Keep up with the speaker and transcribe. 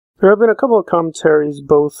There have been a couple of commentaries,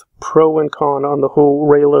 both pro and con, on the whole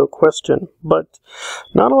Reylo question, but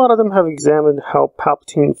not a lot of them have examined how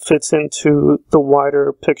Palpatine fits into the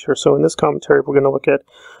wider picture. So in this commentary, we're going to look at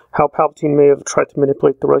how Palpatine may have tried to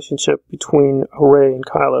manipulate the relationship between Rey and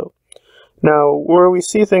Kylo. Now, where we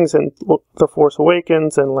see things in The Force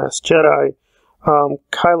Awakens and Last Jedi,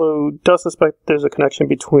 Kylo does suspect there's a connection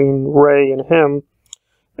between Rey and him.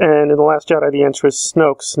 And in The Last Jedi, the answer is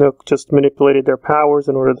Snoke. Snoke just manipulated their powers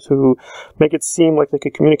in order to make it seem like they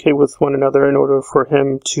could communicate with one another in order for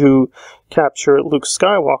him to capture Luke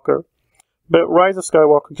Skywalker. But Rise of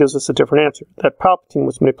Skywalker gives us a different answer, that Palpatine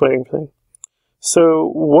was manipulating things. So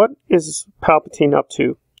what is Palpatine up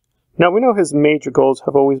to? Now, we know his major goals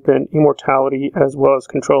have always been immortality as well as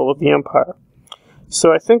control of the Empire.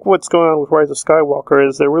 So I think what's going on with Rise of Skywalker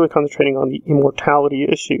is they're really concentrating on the immortality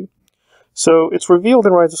issue. So it's revealed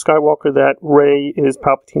in Rise of Skywalker that Rey is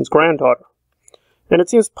Palpatine's granddaughter. And it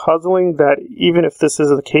seems puzzling that even if this is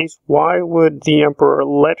the case, why would the Emperor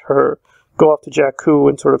let her go off to Jakku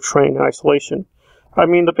and sort of train in isolation? I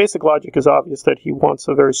mean, the basic logic is obvious that he wants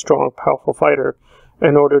a very strong, powerful fighter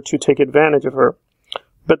in order to take advantage of her.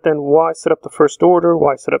 But then why set up the First Order,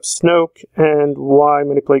 why set up Snoke, and why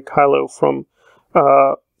manipulate Kylo from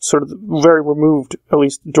sort of very removed, at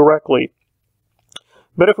least directly?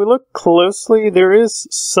 But if we look closely, there is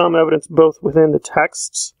some evidence both within the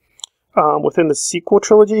texts, within the sequel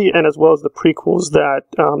trilogy, and as well as the prequels that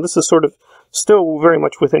this is sort of still very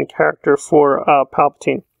much within character for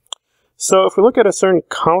Palpatine. So if we look at a certain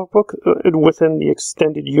comic book within the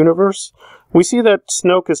extended universe, we see that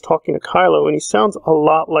Snoke is talking to Kylo, and he sounds a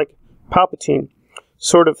lot like Palpatine,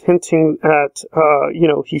 sort of hinting at,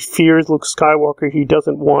 he fears Luke Skywalker, he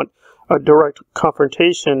doesn't want a direct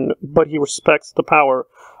confrontation, but he respects the power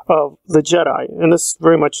of the Jedi. And this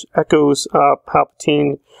very much echoes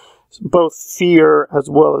Palpatine's both fear as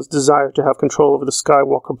well as desire to have control over the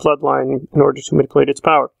Skywalker bloodline in order to manipulate its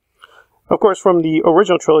power. Of course, from the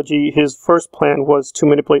original trilogy, his first plan was to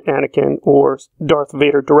manipulate Anakin or Darth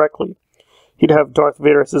Vader directly. He'd have Darth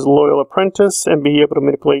Vader as his loyal apprentice and be able to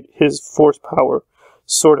manipulate his Force power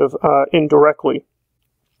sort of indirectly.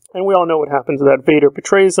 And we all know what happens, that Vader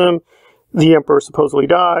betrays him, the Emperor supposedly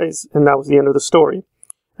dies, and that was the end of the story.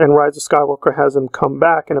 And Rise of Skywalker has him come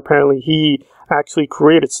back, and apparently he actually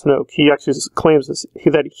created Snoke. He actually claims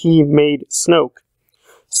that he made Snoke,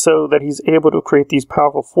 so that he's able to create these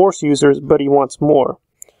powerful Force users, but he wants more.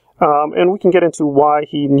 And we can get into why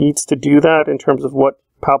he needs to do that in terms of what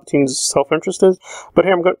Palpatine's self-interest is, but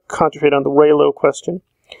here I'm going to concentrate on the Reylo question.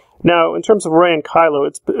 Now, in terms of Rey and Kylo,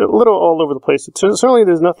 it's a little all over the place. Certainly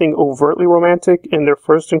there's nothing overtly romantic in their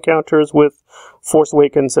first encounters with Force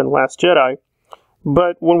Awakens and Last Jedi.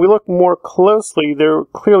 But when we look more closely, there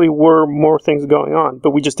clearly were more things going on,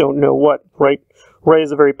 but we just don't know what, right? Rey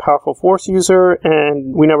is a very powerful Force user,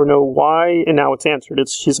 and we never know why, and now it's answered.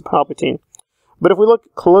 She's a Palpatine. But if we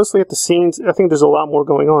look closely at the scenes, I think there's a lot more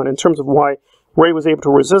going on in terms of why Rey was able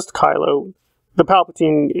to resist Kylo. The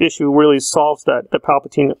Palpatine issue really solves that. The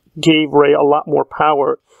Palpatine gave Rey a lot more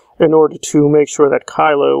power in order to make sure that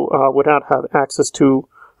Kylo would not have access to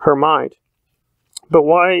her mind. But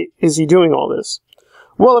why is he doing all this?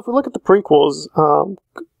 Well, if we look at the prequels,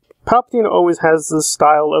 Palpatine always has this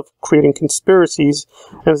style of creating conspiracies,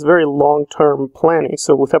 and it's very long-term planning.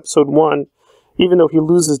 So with Episode 1, even though he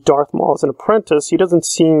loses Darth Maul as an apprentice, he doesn't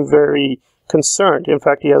seem very concerned. In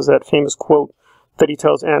fact, he has that famous quote that he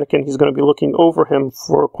tells Anakin he's going to be looking over him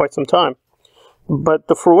for quite some time. But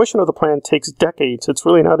the fruition of the plan takes decades. It's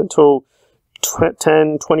really not until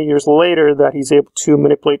 10, 20 years later that he's able to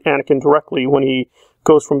manipulate Anakin directly when he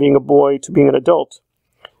goes from being a boy to being an adult.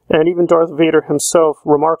 And even Darth Vader himself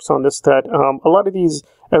remarks on this, that a lot of these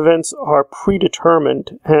events are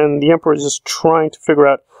predetermined, and the Emperor is just trying to figure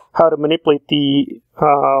out how to manipulate the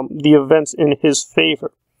events in his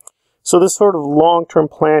favor. So this sort of long-term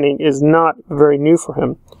planning is not very new for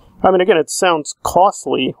him. I mean, again, it sounds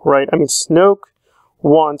costly, right? I mean, Snoke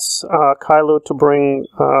wants Kylo to bring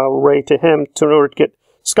Rey to him in order to get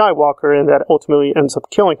Skywalker, and that ultimately ends up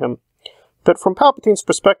killing him. But from Palpatine's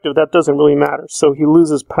perspective, that doesn't really matter. So he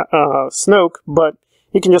loses Snoke, but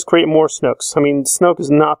he can just create more Snokes. I mean, Snoke is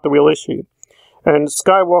not the real issue. And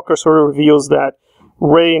Skywalker sort of reveals that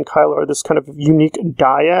Rey and Kylo are this kind of unique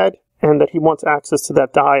dyad, and that he wants access to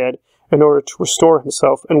that dyad in order to restore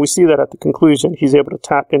himself. And we see that at the conclusion. He's able to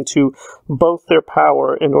tap into both their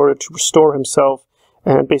power in order to restore himself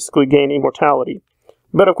and basically gain immortality.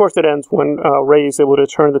 But of course it ends when Rey is able to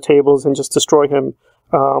turn the tables and just destroy him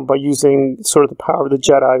by using sort of the power of the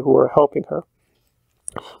Jedi who are helping her.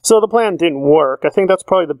 So the plan didn't work. I think that's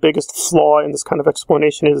probably the biggest flaw in this kind of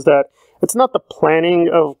explanation, is that it's not the planning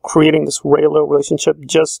of creating this Reylo relationship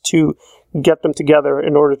just to get them together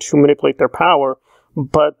in order to manipulate their power,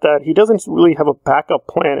 but that he doesn't really have a backup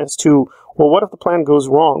plan as to, well, what if the plan goes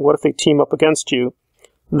wrong? What if they team up against you?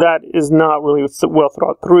 That is not really well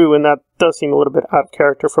thought through, and that does seem a little bit out of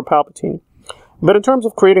character for Palpatine. But in terms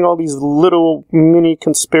of creating all these little mini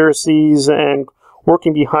conspiracies and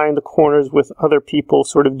working behind the corners with other people,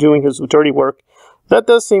 sort of doing his dirty work, that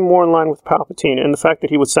does seem more in line with Palpatine, and the fact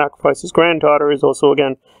that he would sacrifice his granddaughter is also,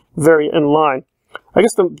 again, very in line. I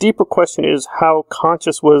guess the deeper question is, how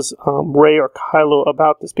conscious was Rey or Kylo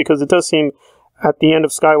about this? Because it does seem, at the end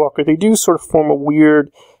of Skywalker, they do sort of form a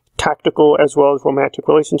weird tactical as well as romantic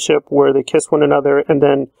relationship where they kiss one another, and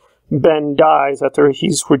then Ben dies after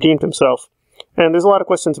he's redeemed himself. And there's a lot of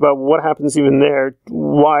questions about what happens even there.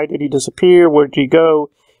 Why did he disappear? Where did he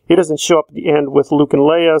go? He doesn't show up at the end with Luke and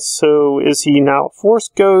Leia, so is he now a Force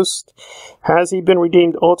ghost? Has he been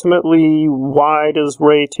redeemed ultimately? Why does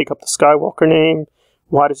Rey take up the Skywalker name?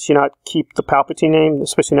 Why does she not keep the Palpatine name,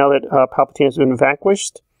 especially now that Palpatine has been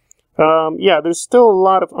vanquished? Yeah, there's still a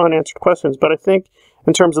lot of unanswered questions, but I think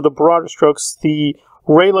in terms of the broader strokes, the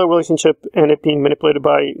Reylo relationship and it being manipulated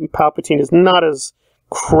by Palpatine is not as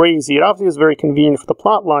crazy. It obviously is very convenient for the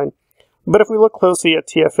plot line, but if we look closely at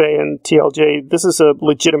TFA and TLJ, this is a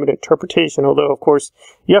legitimate interpretation, although, of course,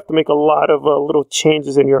 you have to make a lot of little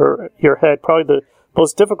changes in your head. Probably the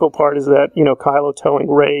most difficult part is that, Kylo telling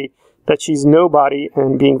Rey that she's nobody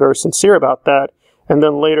and being very sincere about that, and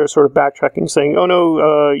then later sort of backtracking, saying, oh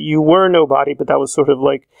no, you were nobody, but that was sort of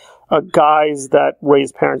like a guise that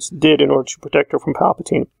Rey's parents did in order to protect her from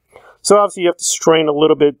Palpatine. So obviously you have to strain a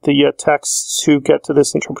little bit the text to get to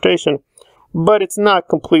this interpretation, but it's not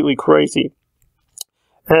completely crazy.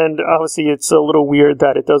 And obviously it's a little weird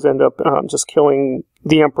that it does end up just killing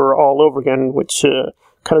the Emperor all over again, which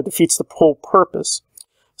kind of defeats the whole purpose.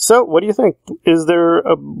 So, what do you think? Is there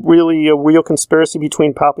really a real conspiracy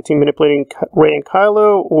between Palpatine manipulating Rey and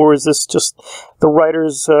Kylo, or is this just the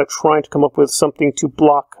writers trying to come up with something to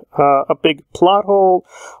block a big plot hole,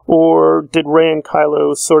 or did Rey and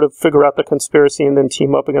Kylo sort of figure out the conspiracy and then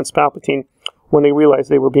team up against Palpatine when they realized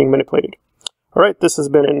they were being manipulated? Alright, this has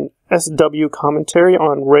been an SW commentary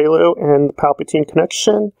on Reylo and the Palpatine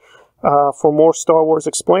connection. For more Star Wars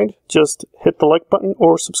Explained, just hit the like button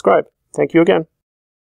or subscribe. Thank you again.